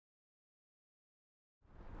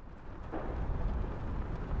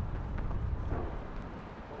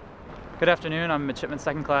Good afternoon, I'm Midshipman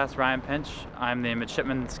Second Class Ryan Pinch. I'm the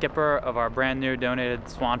Midshipman Skipper of our brand new donated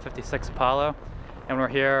Swan 56 Apollo, and we're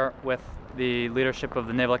here with the leadership of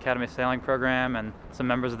the Naval Academy Sailing Program and some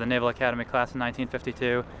members of the Naval Academy class in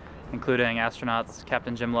 1952, including astronauts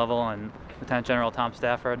Captain Jim Lovell and Lieutenant General Tom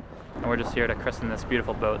Stafford, and we're just here to christen this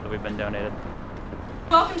beautiful boat that we've been donated.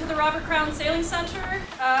 Welcome to the Robert Crown Sailing Center.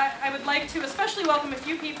 I would like to especially welcome a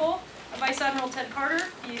few people. Vice Admiral Ted Carter,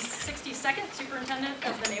 he's 62nd Superintendent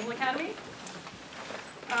of the Naval Academy.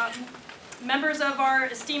 Members of our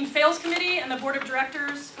esteemed Fails Committee and the Board of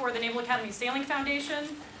Directors for the Naval Academy Sailing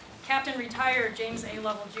Foundation. Captain Retired James A.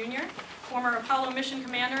 Lovell Jr., former Apollo Mission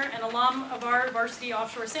Commander and alum of our Varsity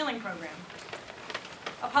Offshore Sailing Program.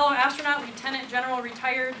 Apollo Astronaut Lieutenant General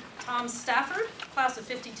Retired Tom Stafford, class of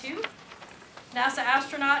 '52. NASA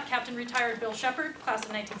Astronaut Captain Retired Bill Shepard, class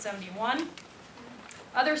of 1971.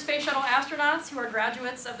 Other Space Shuttle astronauts who are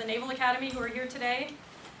graduates of the Naval Academy who are here today,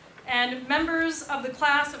 and members of the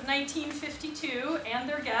class of 1952 and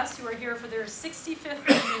their guests who are here for their 65th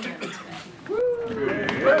reunion today.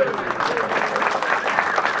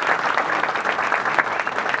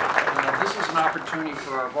 This is an opportunity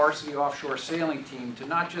for our varsity offshore sailing team to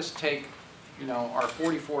not just take, our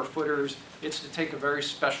 44-footers, it's to take a very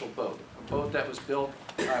special boat, a boat that was built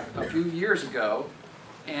a few years ago,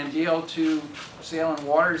 and be able to sail in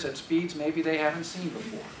waters at speeds maybe they haven't seen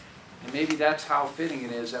before. And maybe that's how fitting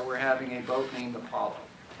it is that we're having a boat named Apollo.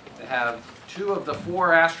 To have two of the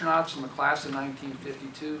four astronauts from the class of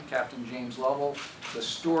 1952, Captain James Lovell, the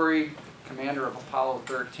storied commander of Apollo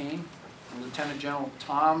 13, and Lieutenant General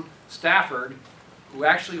Tom Stafford, who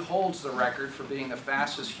actually holds the record for being the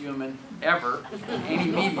fastest human ever in any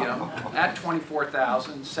medium at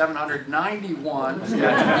 24,791 miles per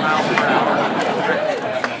hour.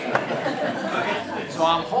 So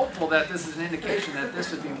I'm hopeful that this is an indication that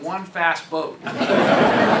this would be one fast boat. You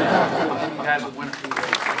guys will win a few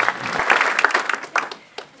races.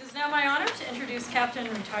 It is now my honor to introduce Captain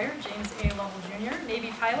Retired James A. Lovell Jr.,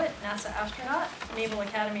 Navy pilot, NASA astronaut, Naval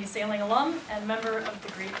Academy sailing alum, and member of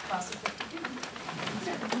the great class of '52.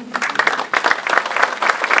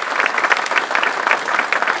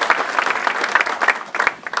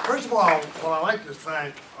 First of all, what I'd like to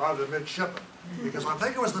thank are the midshipmen, because I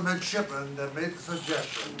think it was the midshipmen that made the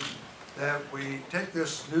suggestion that we take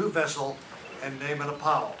this new vessel and name it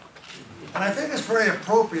Apollo. And I think it's very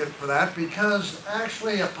appropriate for that because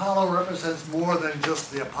actually Apollo represents more than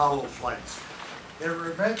just the Apollo flights. It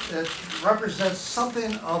represents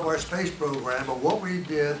something of our space program, of what we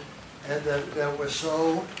did, and that was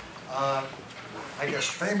so, I guess,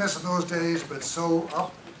 famous in those days, but so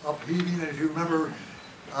upheaving. And if you remember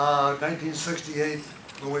 1968,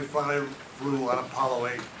 when we finally flew on Apollo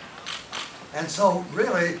 8. And so,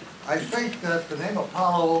 really, I think that the name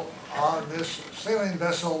Apollo on this sailing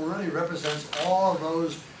vessel really represents all of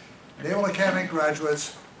those Naval Academy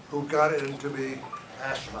graduates who got in to be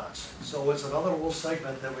astronauts. So it's another little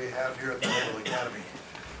segment that we have here at the Naval Academy.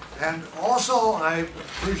 And also, I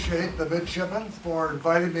appreciate the midshipmen for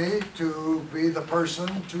inviting me to be the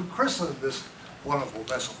person to christen this wonderful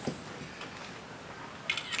vessel.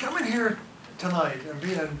 Coming here tonight and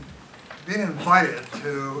being invited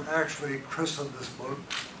to actually christen this boat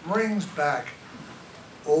brings back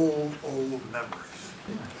old memories.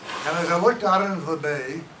 And as I looked out into the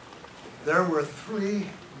bay, there were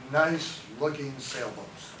three nice-looking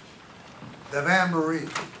sailboats: the Van Marie,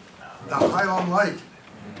 the Highland Light,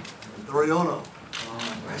 the Riono.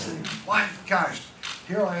 I said, "Why, gosh,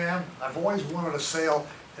 here I am. I've always wanted to sail,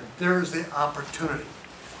 and there's the opportunity."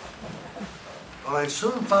 But I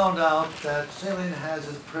soon found out that sailing has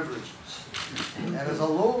its privileges. And as a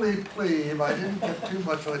lowly plebe, I didn't get too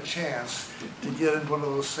much of a chance to get in one of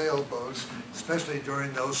those sailboats, especially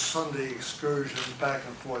during those Sunday excursions back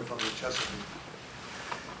and forth on the Chesapeake.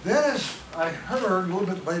 Then as I heard a little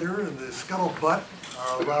bit later in the scuttlebutt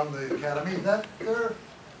around the Academy that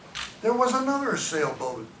there was another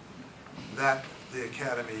sailboat that the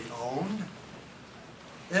Academy owned.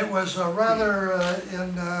 It was rather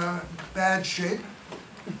in bad shape.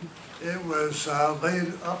 It was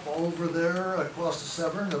laid up over there across the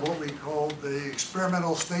Severn at what we called the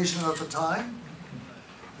experimental station at the time.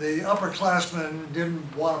 The upperclassmen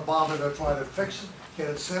didn't want to bomb it or try to fix it, get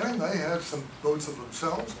it sailing. They had some boats of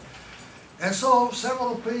themselves. And so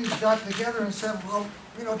several of the plebes got together and said, well,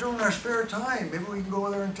 during our spare time, maybe we can go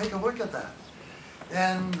over there and take a look at that.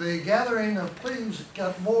 And the gathering of plebes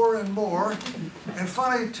got more and more. And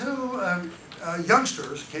finally, two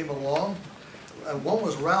youngsters came along. One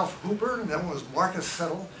was Ralph Hooper, and the other was Marcus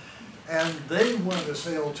Settle. And they wanted to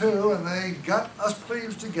sail too, and they got us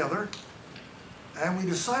plebes together. And we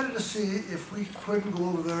decided to see if we couldn't go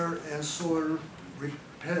over there and sort of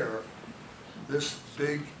repair this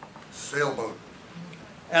big sailboat.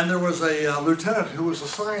 And there was a lieutenant who was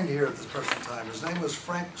assigned here at this present time. His name was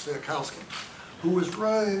Frank Siakowski, who was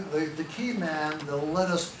really the key man that let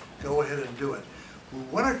us go ahead and do it. We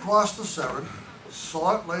went across the Severn,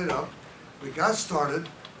 saw it laid up, we got started,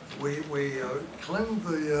 we cleaned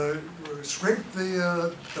scraped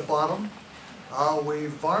the bottom, we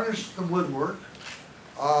varnished the woodwork,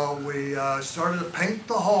 we started to paint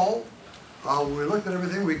the hull, we looked at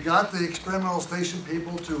everything, we got the experimental station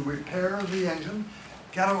people to repair the engine,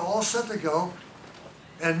 got it all set to go,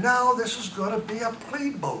 and now this is going to be a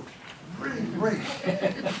plane boat. Really great.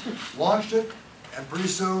 Launched it, and pretty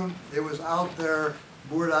soon it was out there,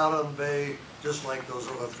 moored out on the bay, just like those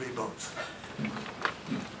other 3 boats.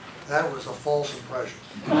 That was a false impression.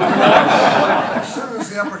 As soon as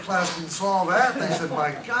the upperclassmen saw that, they said,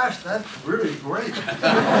 "My gosh, that's really great."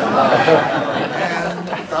 And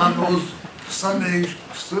on those Sunday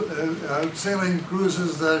sailing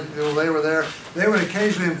cruises that they were there, they would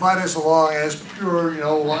occasionally invite us along as pure,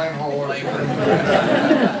 line haulers.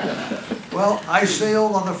 Well, I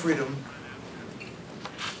sailed on the Freedom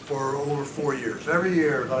for over 4 years. Every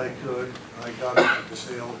year that I could, I got to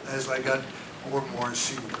sail as I got more and more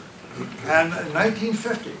senior. And in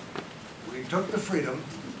 1950, we took the Freedom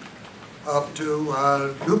up to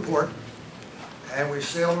Newport, and we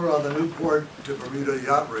sailed around the Newport to Bermuda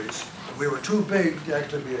yacht race. We were too big to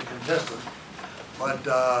actually be a contestant, but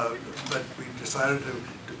we decided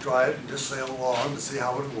to try it and just sail along to see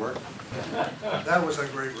how it would work. That was a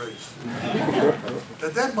great race.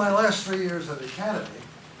 But then my last 3 years at the academy,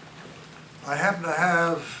 I happened to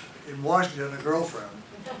have in Washington a girlfriend,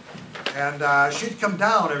 and she'd come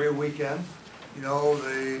down every weekend,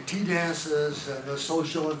 the tea dances and the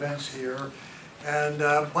social events here, and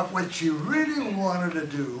but what she really wanted to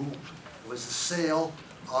do was to sail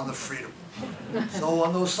on the Freedom. So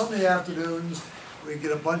on those Sunday afternoons, we'd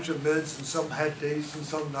get a bunch of mids, and some had dates and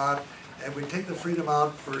some not, and we'd take the Freedom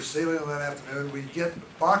out for sailing on that afternoon. We'd get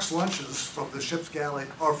box lunches from the ship's galley,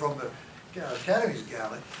 or from the Academy's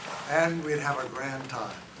galley, and we'd have a grand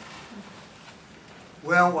time.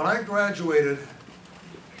 Well, when I graduated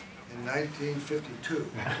in 1952,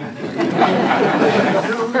 I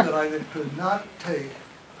knew that I could not take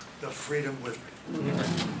the Freedom with me.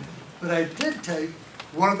 But I did take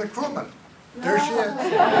one of the crewmen. There she is.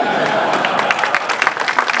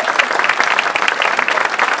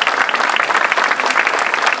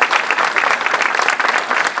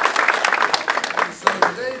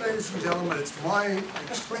 Ladies and gentlemen, it's my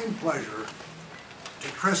extreme pleasure to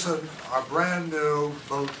christen our brand new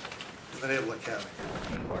boat to the Naval Academy.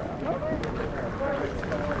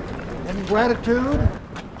 In gratitude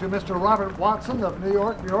to Mr. Robert Watson of New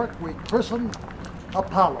York, we christen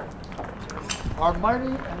Apollo, our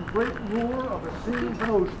mighty and great ruler of the seas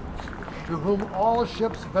and oceans, to whom all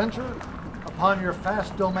ships venture upon your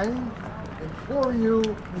vast domain, implore you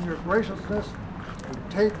in your graciousness to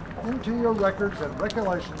take into your records and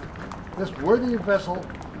recollection this worthy vessel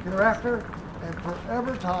hereafter and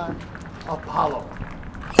forever time, Apollo.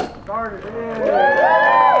 Started throughout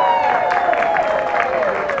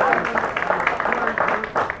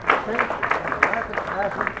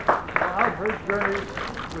her journey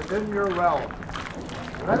within your realm.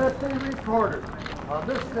 Let it be recorded on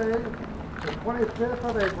this day, the 25th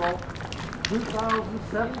of April,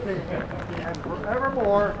 2017, and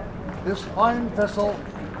forevermore, this fine vessel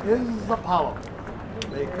is Apollo.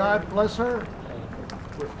 May God bless her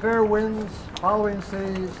with fair winds, following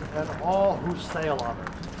seas, and all who sail on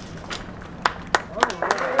her.